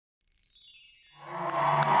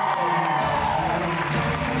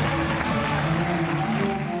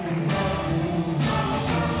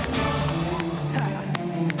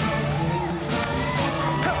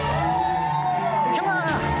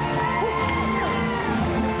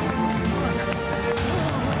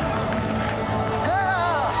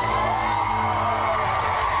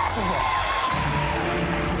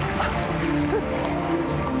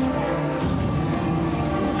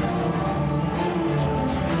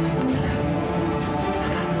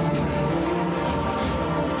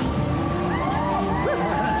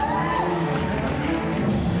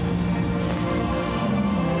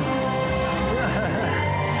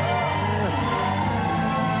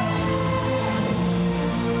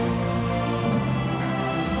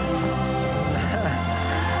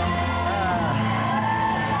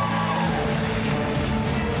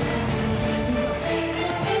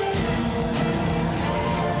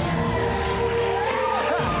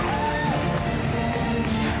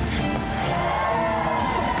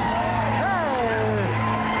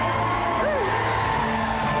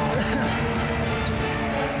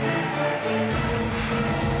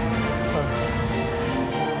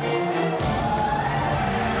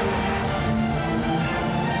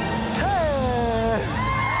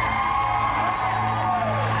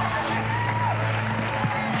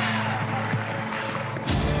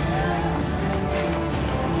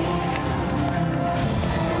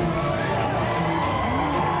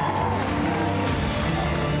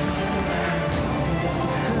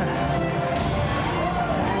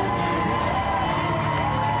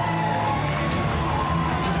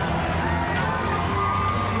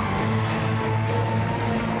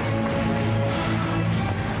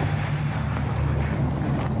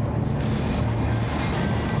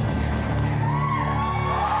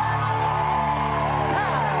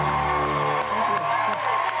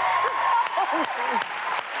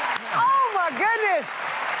is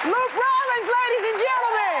Luke Rawlins, ladies and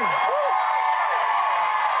gentlemen.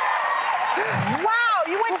 Wow,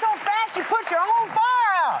 you went so fast you put your own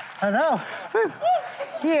fire out. I know.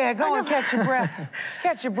 Yeah, go and catch your breath.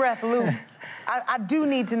 Catch your breath, Luke. I do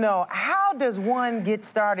need to know, how does one get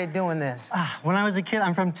started doing this? When I was a kid,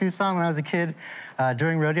 I'm from Tucson. When I was a kid,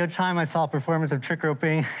 during rodeo time, I saw a performance of trick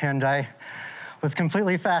roping, and I was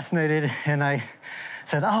completely fascinated, and I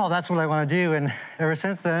said, oh, that's what I want to do, and ever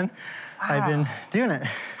since then, I've been doing it.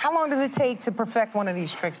 How long does it take to perfect one of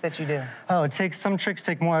these tricks that you do? Oh, some tricks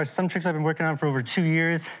take more. Some tricks I've been working on for over 2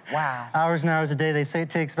 years. Wow. Hours and hours a day. They say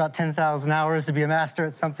it takes about 10,000 hours to be a master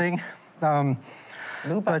at something.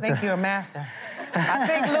 Loop, I think you're a master. I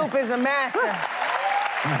think Loop is a master.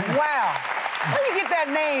 Wow. Where do you get that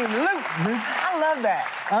name, Loop? I love that.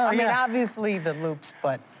 Oh, I mean, obviously the Loops,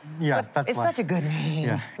 but yeah, that's it's such a good name.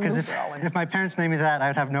 Yeah, because if my parents named me that, I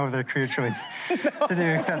would have no other career choice to do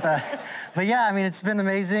except that. But yeah, I mean, it's been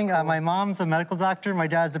amazing. My mom's a medical doctor. My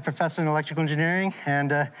dad's a professor in electrical engineering,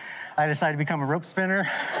 and I decided to become a rope spinner.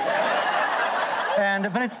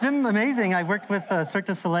 But it's been amazing. I worked with Cirque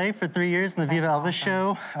du Soleil for 3 years in the Viva Elvis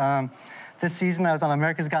show. This season, I was on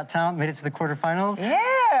America's Got Talent, made it to the quarterfinals.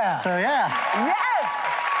 Yeah. So, yeah. Yes.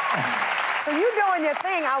 So you're doing your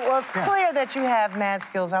thing. It was clear that you have mad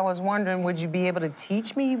skills. I was wondering, would you be able to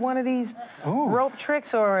teach me one of these rope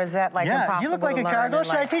tricks, or is that like impossible? Yeah, you look like a cowgirl.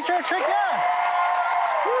 Should I teach you a trick? Yeah.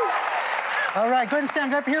 All right, go ahead and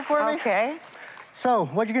stand up here for me. Okay. So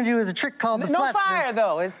what you're gonna do is a trick called the flat spin. No fire,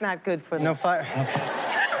 though. It's not good for No fire.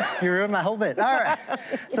 You ruined my whole bit. All right.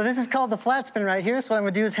 So this is called the flat spin right here. So what I'm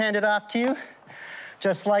gonna do is hand it off to you.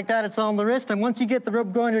 Just like that, it's on the wrist. And once you get the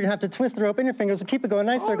rope going, you're gonna have to twist the rope in your fingers and keep it going.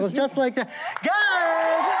 Nice circles, just like that. Got it!